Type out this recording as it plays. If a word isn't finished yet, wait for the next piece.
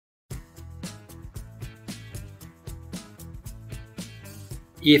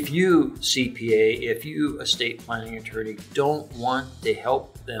If you, CPA, if you, estate planning attorney, don't want to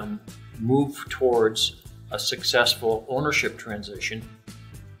help them move towards a successful ownership transition,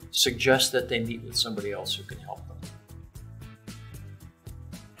 suggest that they meet with somebody else who can help them.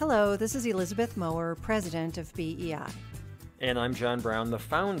 Hello, this is Elizabeth Mower, president of BEI. And I'm John Brown, the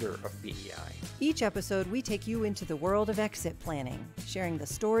founder of BEI. Each episode, we take you into the world of exit planning, sharing the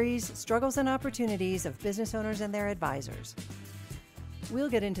stories, struggles, and opportunities of business owners and their advisors. We'll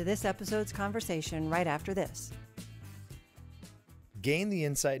get into this episode's conversation right after this. Gain the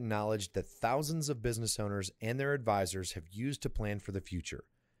insight and knowledge that thousands of business owners and their advisors have used to plan for the future.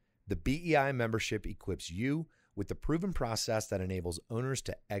 The BEI membership equips you with the proven process that enables owners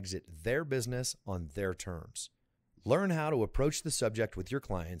to exit their business on their terms. Learn how to approach the subject with your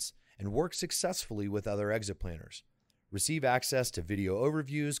clients and work successfully with other exit planners. Receive access to video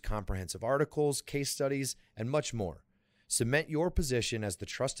overviews, comprehensive articles, case studies, and much more. Cement your position as the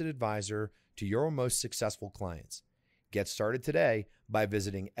trusted advisor to your most successful clients. Get started today by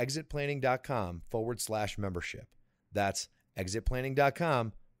visiting exitplanning.com/membership. That's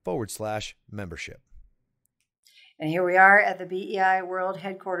exitplanning.com/membership. And here we are at the BEI World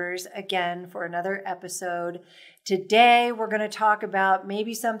Headquarters again for another episode. Today, we're going to talk about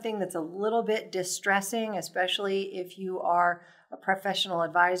maybe something that's a little bit distressing, especially if you are a professional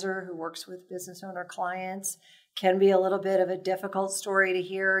advisor who works with business owner clients. Can be a little bit of a difficult story to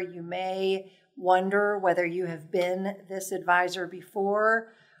hear. You may wonder whether you have been this advisor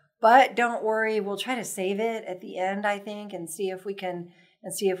before, but don't worry. We'll try to save it at the end, I think, and see if we can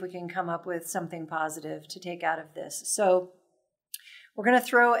come up with something positive to take out of this. So we're going to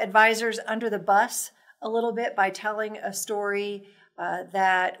throw advisors under the bus a little bit by telling a story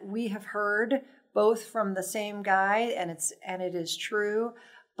that we have heard both from the same guy, and it is true,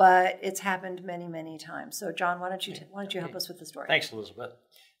 but it's happened many, many times. So John, why don't you help us with the story? Thanks, Elizabeth.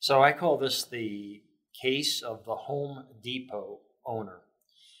 So I call this the case of the Home Depot owner.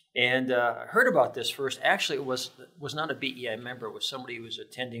 And I heard about this first. Actually, it was not a BEI member. It was somebody who was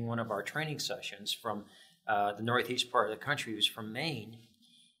attending one of our training sessions from the northeast part of the country. He was from Maine.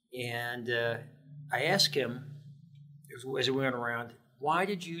 And I asked him, as we went around, why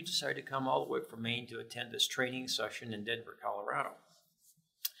did you decide to come all the way from Maine to attend this training session in Denver, Colorado?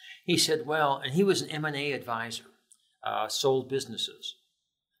 He said, well, and he was an M&A advisor, sold businesses.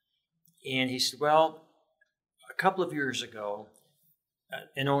 And he said, well, a couple of years ago,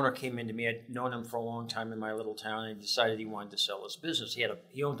 an owner came into me. I'd known him for a long time in my little town, and he decided he wanted to sell his business.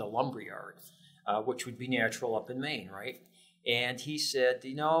 He owned a lumber yard, which would be natural up in Maine, right? And he said,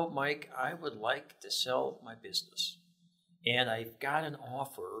 Mike, I would like to sell my business. And I've got an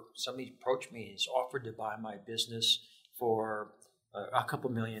offer. Somebody approached me and has offered to buy my business for a couple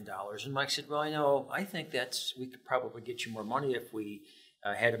 $1 million. And Mike said, well, I think we could probably get you more money if we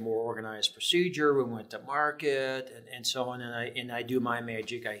had a more organized procedure. We went to market and so on. And I do my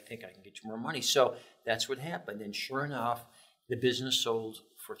magic. I think I can get you more money. So that's what happened. And sure enough, the business sold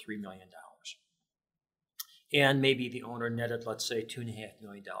for $3 million. And maybe the owner netted, let's say, $2.5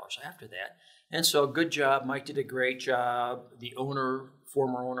 million after that. And so good job. Mike did a great job. The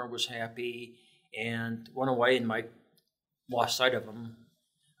former owner was happy and went away, and Mike lost sight of him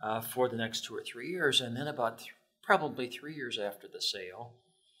for the next 2 or 3 years. And then about probably 3 years after the sale,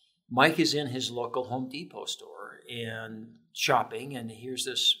 Mike is in his local Home Depot store and shopping, and he hears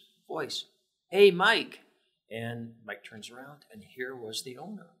this voice, "Hey, Mike." And Mike turns around, and here was the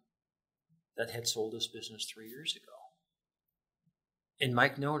owner that had sold his business 3 years ago. And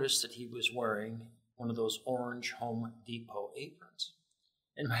Mike noticed that he was wearing one of those orange Home Depot aprons.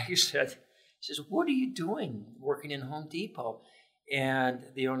 And Mike says, "What are you doing working in Home Depot?"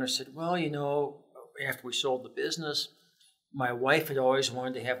 And the owner said, well, after we sold the business, my wife had always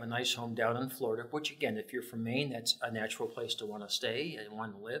wanted to have a nice home down in Florida, which, again, if you're from Maine, that's a natural place to want to stay and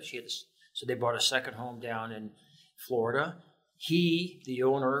want to live. So they bought a second home down in Florida. He, the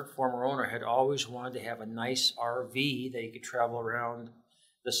former owner, had always wanted to have a nice RV that he could travel around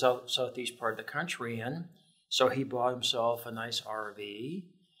the southeast part of the country in. So he bought himself a nice RV.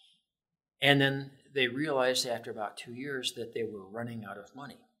 And then they realized after about 2 years that they were running out of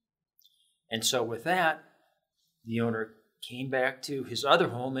money. And so with that, the owner came back to his other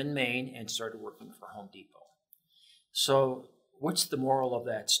home in Maine and started working for Home Depot. So what's the moral of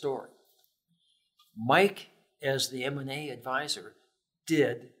that story? Mike, as the M&A advisor,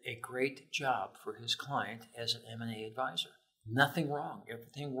 did a great job for his client as an M&A advisor. Nothing wrong.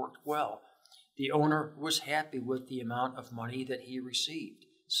 Everything worked well. The owner was happy with the amount of money that he received.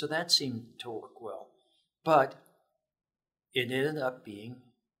 So that seemed to work well. But it ended up being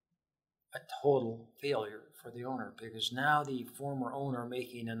a total failure for the owner, because now the former owner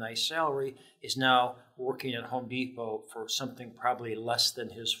making a nice salary is now working at Home Depot for something probably less than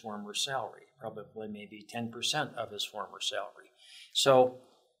his former salary, probably maybe 10% of his former salary. So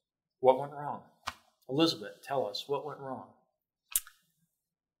what went wrong? Elizabeth, tell us what went wrong.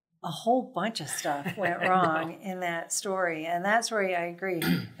 A whole bunch of stuff went wrong in that story. And that story, I agree,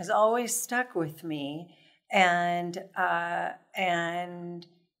 has always stuck with me. And I've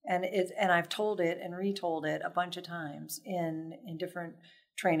told it and retold it a bunch of times in different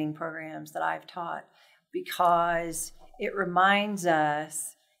training programs that I've taught, because it reminds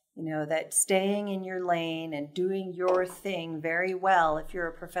us, that staying in your lane and doing your thing very well, if you're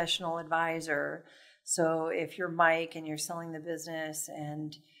a professional advisor. So if you're Mike and you're selling the business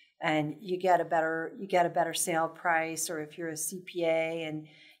and you get a better sale price, or if you're a CPA and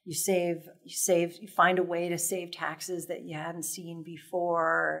you find a way to save taxes that you hadn't seen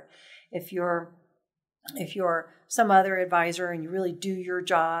before. If you're some other advisor and you really do your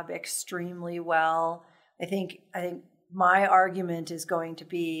job extremely well, I think my argument is going to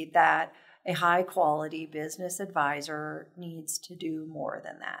be that a high quality business advisor needs to do more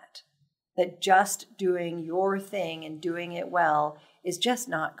than that. That just doing your thing and doing it well is just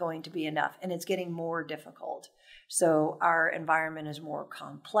not going to be enough, and it's getting more difficult. So our environment is more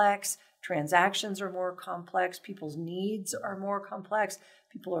complex, transactions are more complex, people's needs are more complex,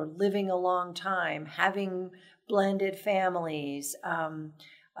 people are living a long time, having blended families,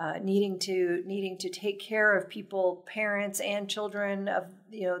 needing to take care of people, parents and children of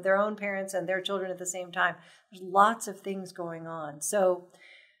their own parents and their children at the same time. There's lots of things going on. So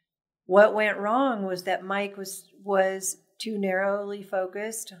what went wrong was that Mike was too narrowly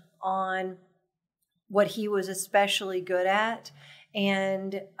focused on what he was especially good at,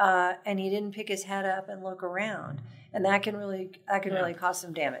 and he didn't pick his head up and look around, and that can really cause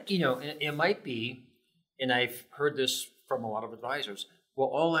some damage. It might be, and I've heard this from a lot of advisors. Well,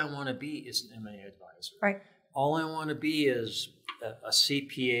 all I want to be is an M&A advisor. Right. All I want to be is a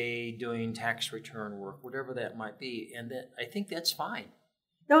CPA doing tax return work, whatever that might be, and I think that's fine.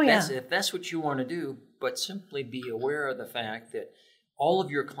 Oh yeah. If that's what you want to do, but simply be aware of the fact that all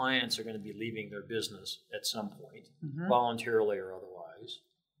of your clients are going to be leaving their business at some point, voluntarily or otherwise.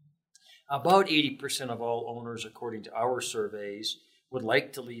 About 80% of all owners, according to our surveys, would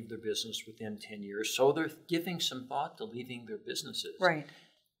like to leave their business within 10 years. So they're giving some thought to leaving their businesses. Right.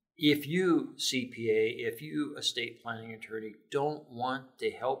 If you, CPA, if you, estate planning attorney, don't want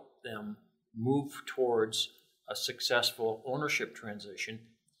to help them move towards a successful ownership transition,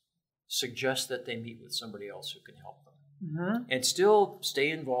 suggest that they meet with somebody else who can help them. And still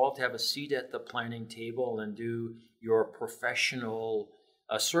stay involved, have a seat at the planning table, and do your professional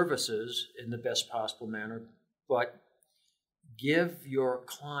services in the best possible manner, but give your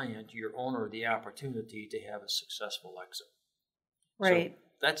client, your owner, the opportunity to have a successful exit. Right.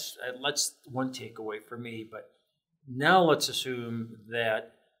 So that's one takeaway for me. But now let's assume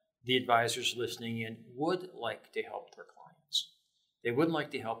that the advisors listening in would like to help their clients. They would like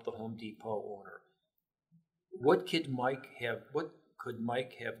to help the Home Depot owner. What could Mike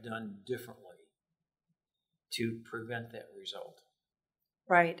have done differently to prevent that result?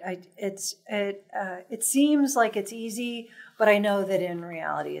 Right. It seems like it's easy, but I know that in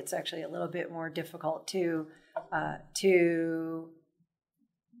reality, it's actually a little bit more difficult to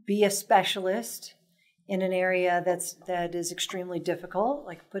be a specialist in an area that is extremely difficult,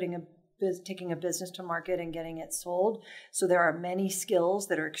 like taking a business to market and getting it sold. So there are many skills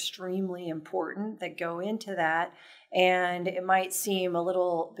that are extremely important that go into that. And it might seem a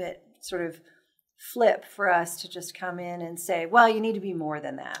little bit sort of flip for us to just come in and say, well, you need to be more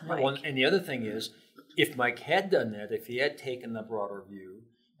than that, Mike. Well, and the other thing is, if Mike had done that, if he had taken the broader view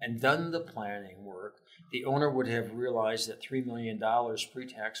and done the planning work, the owner would have realized that $3 million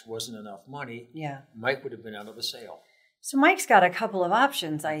pre-tax wasn't enough money. Yeah. Mike would have been out of a sale. So Mike's got a couple of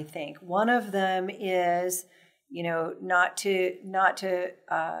options, I think. One of them is, not to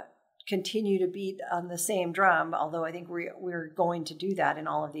continue to beat on the same drum, although I think we're going to do that in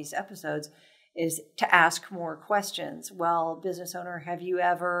all of these episodes, is to ask more questions. Well, business owner, have you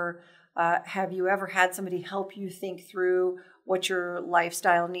ever had somebody help you think through what your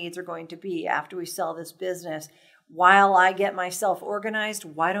lifestyle needs are going to be after we sell this business? While I get myself organized,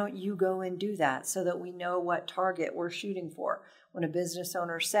 why don't you go and do that so that we know what target we're shooting for? When a business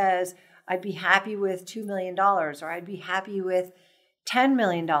owner says, I'd be happy with $2 million, or I'd be happy with $10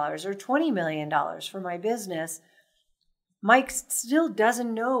 million or $20 million for my business, Mike still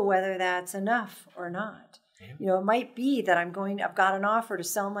doesn't know whether that's enough or not. Yeah. It might be that I've got an offer to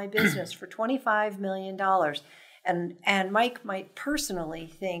sell my business for $25 million. And Mike might personally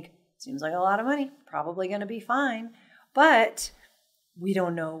think, Seems like a lot of money, probably going to be fine. But we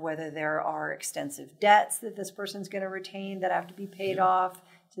don't know whether there are extensive debts that this person's going to retain that have to be paid off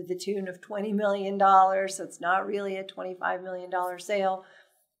to the tune of $20 million. So it's not really a $25 million sale.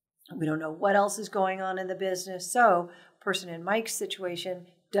 We don't know what else is going on in the business. So a person in Mike's situation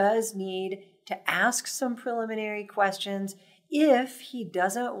does need to ask some preliminary questions. If he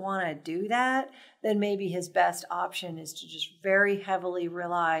doesn't want to do that, then maybe his best option is to just very heavily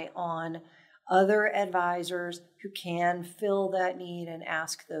rely on other advisors who can fill that need and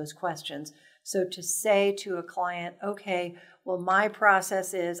ask those questions. So to say to a client, okay, well, my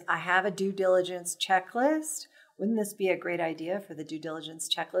process is I have a due diligence checklist. Wouldn't this be a great idea for the due diligence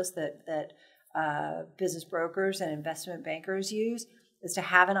checklist that business brokers and investment bankers use? Is to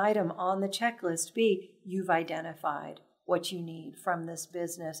have an item on the checklist be, you've identified what you need from this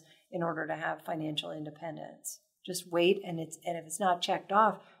business in order to have financial independence. Just wait, and if it's not checked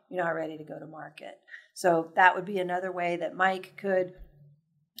off, you're not ready to go to market. So that would be another way that Mike could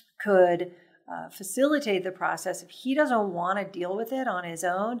facilitate the process. If he doesn't want to deal with it on his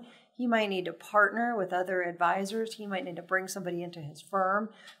own, he might need to partner with other advisors. He might need to bring somebody into his firm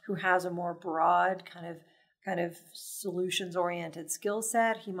who has a more broad kind of solutions-oriented skill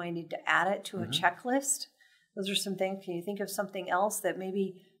set. He might need to add it to a checklist. Those are some things. Can you think of something else that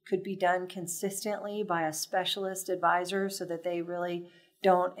maybe could be done consistently by a specialist advisor so that they really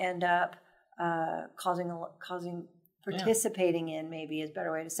don't end up participating in, maybe is a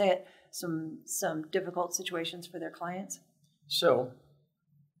better way to say it, some difficult situations for their clients? So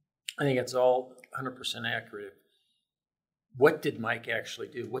I think it's all 100% accurate. What did Mike actually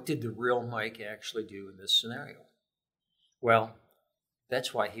do? What did the real Mike actually do in this scenario? Well,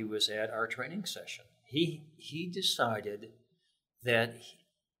 that's why he was at our training session. He decided that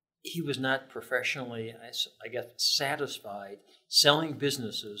he was not professionally, I guess, satisfied selling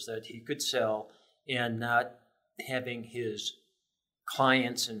businesses that he could sell and not having his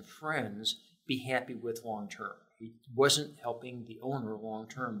clients and friends be happy with long term. He wasn't helping the owner long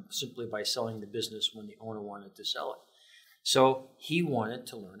term simply by selling the business when the owner wanted to sell it. So he wanted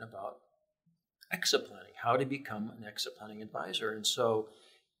to learn about exit planning, how to become an exit planning advisor. And so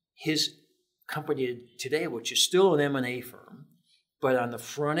his company today, which is still an M&A firm, but on the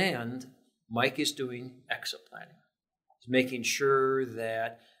front end, Mike is doing exit planning. He's making sure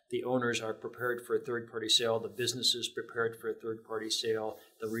that the owners are prepared for a third-party sale, the business is prepared for a third-party sale,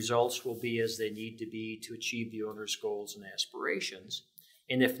 the results will be as they need to be to achieve the owner's goals and aspirations.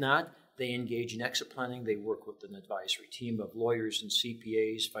 And if not, they engage in exit planning. They work with an advisory team of lawyers and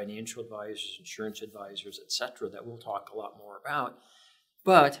CPAs, financial advisors, insurance advisors, etc., that we'll talk a lot more about.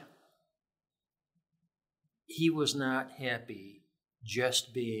 But he was not happy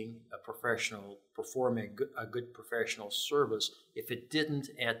just being a professional, performing a good professional service if it didn't,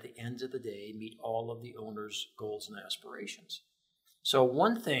 at the end of the day, meet all of the owner's goals and aspirations. So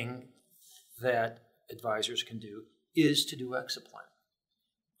one thing that advisors can do is to do exit planning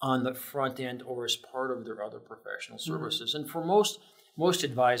on the front end or as part of their other professional services. And for most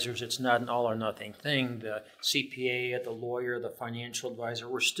advisors, it's not an all or nothing thing. The CPA, the lawyer, the financial advisor,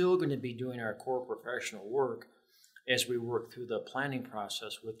 we're still going to be doing our core professional work as we work through the planning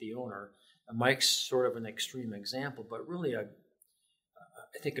process with the owner. And Mike's sort of an extreme example, but really I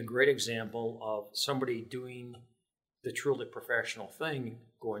think a great example of somebody doing the truly professional thing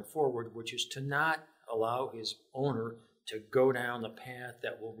going forward, which is to not allow his owner to go down the path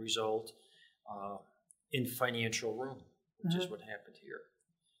that will result in financial ruin, which is what happened here.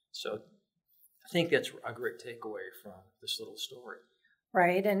 So I think that's a great takeaway from this little story.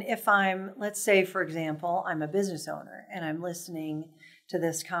 Right. And if let's say, for example, I'm a business owner and I'm listening to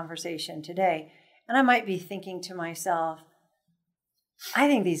this conversation today, and I might be thinking to myself, I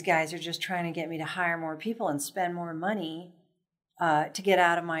think these guys are just trying to get me to hire more people and spend more money to get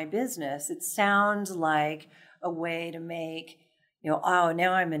out of my business. It sounds like a way to make, oh,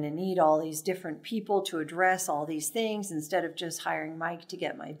 now I'm going to need all these different people to address all these things instead of just hiring Mike to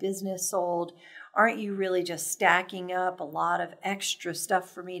get my business sold. Aren't you really just stacking up a lot of extra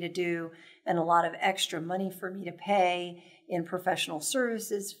stuff for me to do and a lot of extra money for me to pay in professional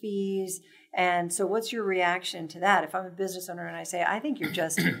services fees? And so what's your reaction to that? If I'm a business owner and I say, I think you're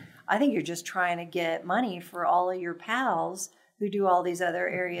just trying to get money for all of your pals who do all these other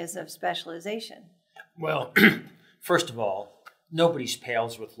areas of specialization. Well, first of all, nobody's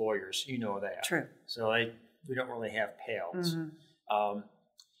pals with lawyers. You know that. True. So we don't really have pals.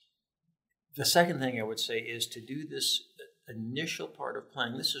 The second thing I would say is to do this initial part of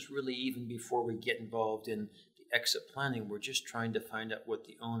planning. This is really even before we get involved in the exit planning. We're just trying to find out what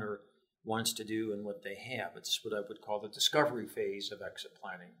the owner wants to do and what they have. It's what I would call the discovery phase of exit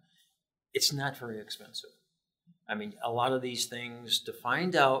planning. it's not very expensive. I mean, a lot of these things to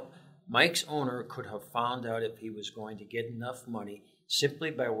find out, Mike's owner could have found out if he was going to get enough money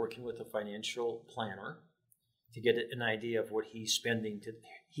simply by working with a financial planner to get an idea of what he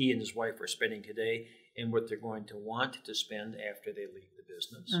and his wife are spending today and what they're going to want to spend after they leave the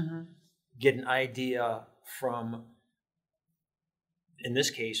business. Mm-hmm. Get an idea from, in this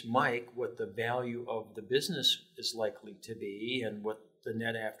case, Mike, what the value of the business is likely to be and what the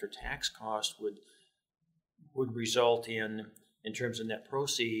net after tax cost would result in terms of net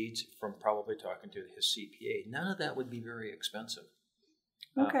proceeds from probably talking to his CPA. None of that would be very expensive.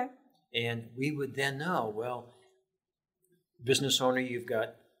 Okay. And we would then know, well, business owner, you've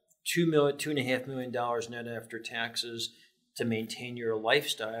got $2.5 million net after taxes to maintain your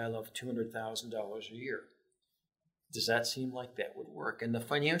lifestyle of $200,000 a year. Does that seem like that would work? And the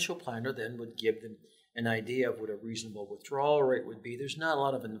financial planner then would give them an idea of what a reasonable withdrawal rate would be. There's not a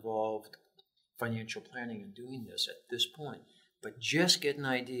lot of involved financial planning in doing this at this point, but just get an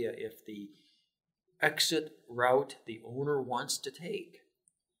idea if the exit route the owner wants to take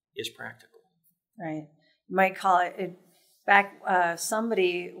is practical. Right. You might call it back,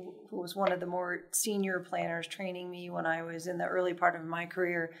 somebody who was one of the more senior planners training me when I was in the early part of my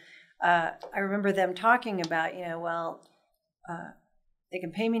career. I remember them talking about, they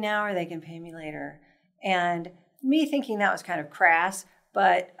can pay me now or they can pay me later. And me thinking that was kind of crass,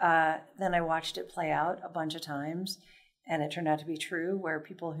 but then I watched it play out a bunch of times, and it turned out to be true, where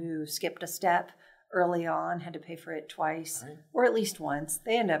people who skipped a step early on had to pay for it twice, right, or at least once.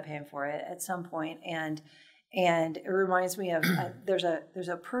 They end up paying for it at some point. And it reminds me of there's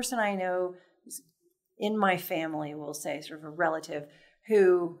a person I know in my family, we'll say, sort of a relative,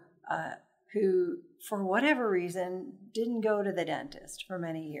 who for whatever reason didn't go to the dentist for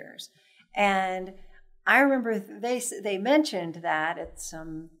many years. And I remember they mentioned that at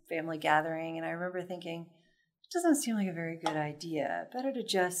some family gathering, and I remember thinking, it doesn't seem like a very good idea. Better to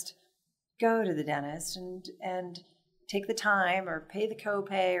just go to the dentist and take the time or pay the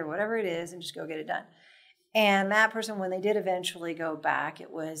copay or whatever it is and just go get it done. And that person, when they did eventually go back, it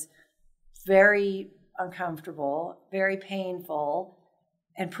was very uncomfortable, very painful,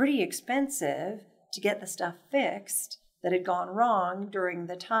 and pretty expensive to get the stuff fixed that had gone wrong during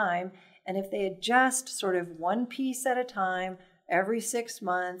the time. And if they had just sort of one piece at a time, every 6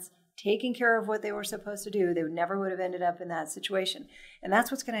 months, taking care of what they were supposed to do, they never would have ended up in that situation. And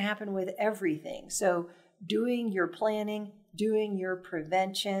that's what's going to happen with everything. So doing your planning, doing your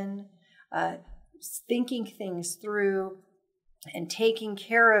prevention, thinking things through, and taking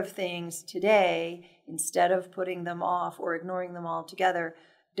care of things today instead of putting them off or ignoring them altogether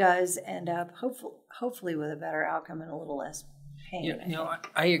does end up hopefully with a better outcome and a little less pain.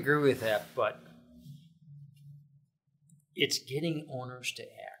 I agree with that, but it's getting owners to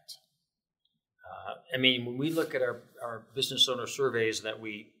act. When we look at our business owner surveys that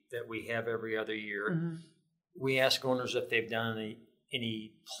we have every other year, mm-hmm, we ask owners if they've done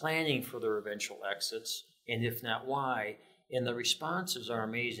any planning for their eventual exits, and if not, why. And the responses are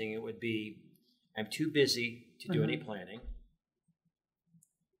amazing. It would be, I'm too busy to do, mm-hmm, any planning.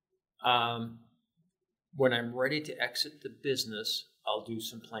 When I'm ready to exit the business, I'll do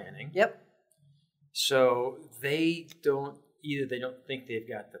some planning. Yep. So they don't think they've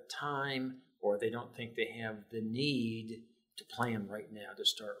got the time, or they don't think they have the need to plan right now, to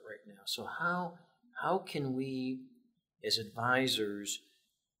start right now. So how can we, as advisors,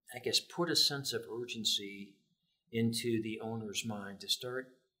 I guess, put a sense of urgency into the owner's mind to start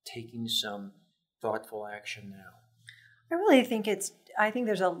taking some thoughtful action now? I really think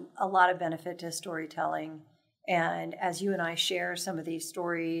there's a lot of benefit to storytelling. And as you and I share some of these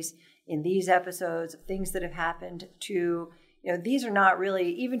stories in these episodes, things that have happened to, these are not really,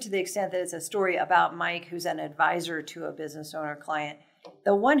 even to the extent that it's a story about Mike, who's an advisor to a business owner client,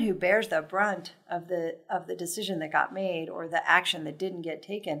 the one who bears the brunt of the decision that got made or the action that didn't get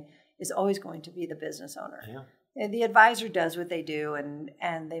taken is always going to be the business owner. Yeah. And the advisor does what they do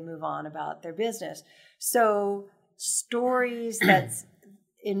and they move on about their business. So stories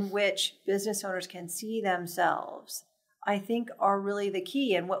in which business owners can see themselves, I think, are really the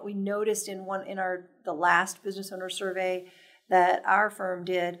key. And what we noticed in the last business owner survey that our firm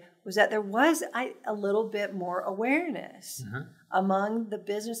did was that there was a little bit more awareness, mm-hmm, among the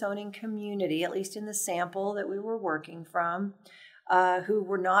business owning community, at least in the sample that we were working from, who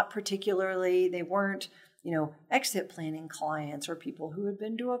were not particularly, they weren't, exit planning clients or people who had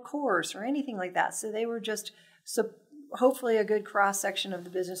been to a course or anything like that. So they were just hopefully a good cross-section of the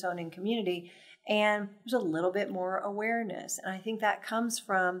business owning community. And there's a little bit more awareness. And I think that comes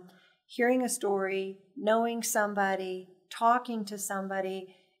from hearing a story, knowing somebody, talking to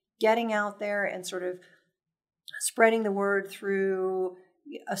somebody, getting out there and sort of spreading the word through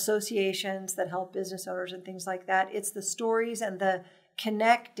associations that help business owners and things like that. It's the stories and the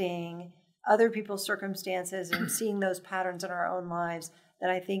connecting other people's circumstances and seeing those patterns in our own lives that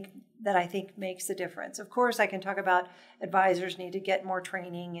I think makes the difference. Of course, I can talk about advisors need to get more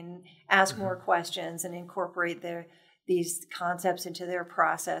training and ask more questions and incorporate these concepts into their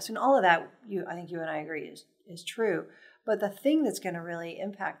process, and all of that. I think you and I agree is true. But the thing that's going to really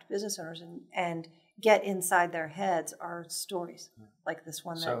impact business owners and get inside their heads are stories like this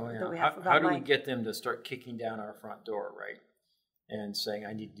one that we have about how do Mike. we get them to start kicking down our front door, right? And saying,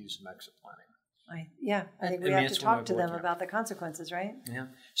 I need to do some exit planning. I think we have to talk to them about the consequences, right? Yeah.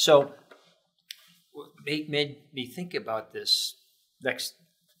 So what made me think about this next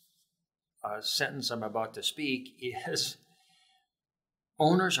sentence I'm about to speak is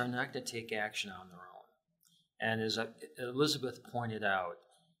owners are not going to take action on their own. And as Elizabeth pointed out,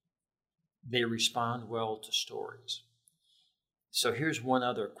 they respond well to stories. So here's one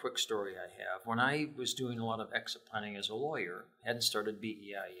other quick story I have. When I was doing a lot of exit planning as a lawyer, hadn't started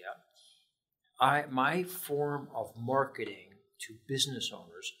BEI yet, my form of marketing to business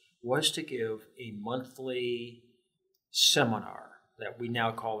owners was to give a monthly seminar that we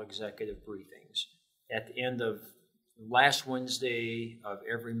now call executive briefings. At the end of last Wednesday of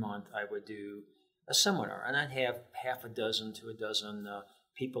every month, I would do a seminar, and I'd have half a dozen to a dozen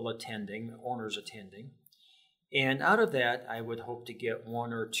people attending, owners attending. And out of that, I would hope to get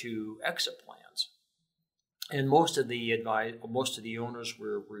one or two exit plans. And most of the owners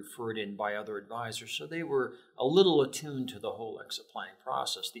were referred in by other advisors, so they were a little attuned to the whole exit planning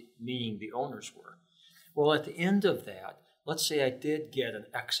process, meaning the owners were. Well, at the end of that, let's say I did get an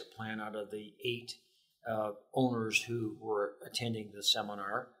exit plan out of the 8 owners who were attending the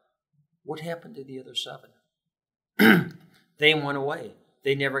seminar. What happened to the other 7? They went away.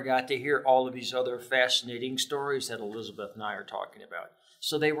 They never got to hear all of these other fascinating stories that Elizabeth and I are talking about.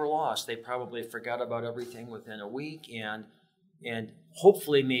 So they were lost. They probably forgot about everything within a week, and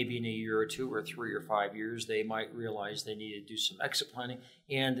hopefully maybe in a year or 2 or 3 or 5 years, they might realize they need to do some exit planning.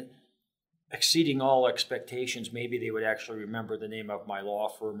 And exceeding all expectations, maybe they would actually remember the name of my law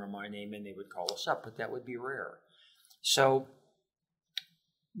firm or my name, and they would call us up, but that would be rare. So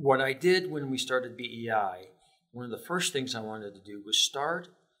what I did when we started BEI, one of the first things I wanted to do was start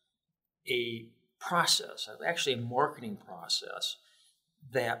a process, actually a marketing process,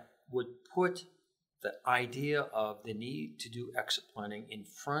 that would put the idea of the need to do exit planning in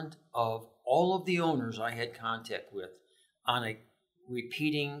front of all of the owners I had contact with on a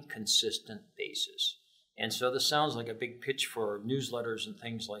repeating, consistent basis. And so this sounds like a big pitch for newsletters and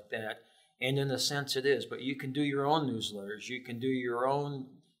things like that, and in a sense it is, but you can do your own newsletters. You can do your own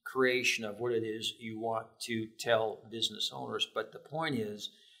creation of what it is you want to tell business owners. But the point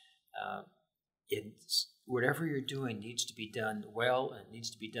is, whatever you're doing needs to be done well and needs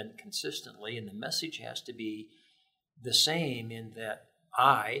to be done consistently, and the message has to be the same in that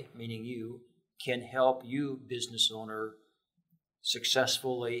I, meaning you, can help you, business owner,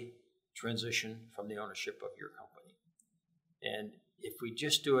 successfully transition from the ownership of your company. And if we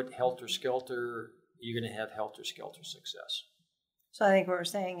just do it helter-skelter, you're going to have helter-skelter success. So I think what we're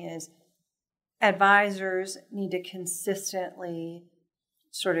saying is advisors need to consistently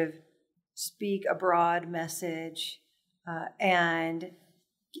sort of speak a broad message and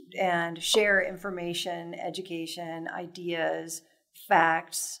share information, education, ideas,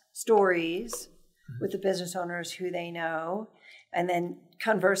 facts, stories with the business owners who they know. And then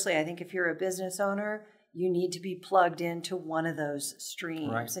conversely, I think if you're a business owner, you need to be plugged into one of those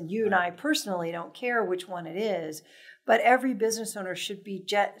streams. Right. And you and I personally don't care which one it is, but every business owner should be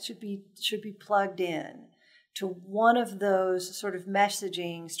plugged in to one of those sort of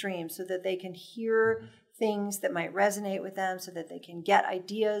messaging streams so that they can hear things that might resonate with them, so that they can get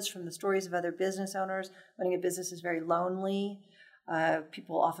ideas from the stories of other business owners. Running a business is very lonely.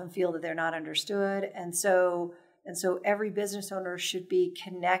 People often feel that they're not understood. And so every business owner should be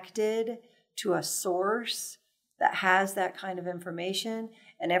connected to a source that has that kind of information.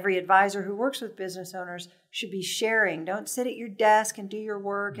 And every advisor who works with business owners should be sharing. Don't sit at your desk and do your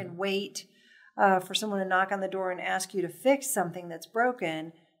work and wait for someone to knock on the door and ask you to fix something that's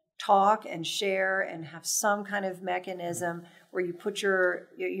broken. Talk and share and have some kind of mechanism where you put your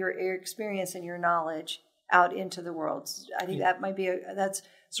experience and your knowledge out into the world. I think that might be that's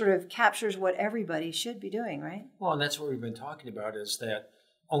sort of captures what everybody should be doing, right? Well, and that's what we've been talking about, is that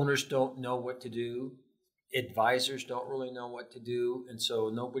owners don't know what to do. Advisors don't really know what to do. And so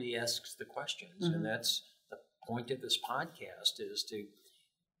nobody asks the questions. And that's the point of this podcast, is to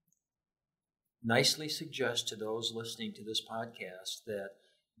nicely suggest to those listening to this podcast that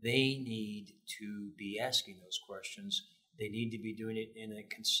they need to be asking those questions. They need to be doing it in a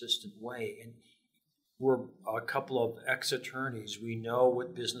consistent way. And we're a couple of ex-attorneys. We know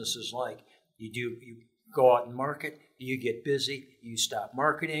what business is like. You go out and market, you get busy, you stop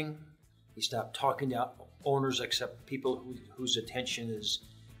marketing, you stop talking to owners except people whose attention is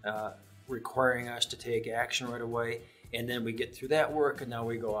requiring us to take action right away. And then we get through that work, and now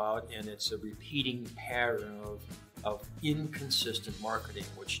we go out, and it's a repeating pattern of inconsistent marketing,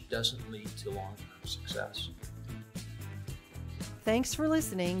 which doesn't lead to long-term success. Thanks for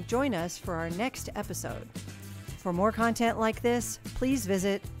listening. Join us for our next episode. For more content like this, please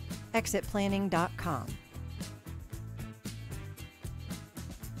visit exitplanning.com.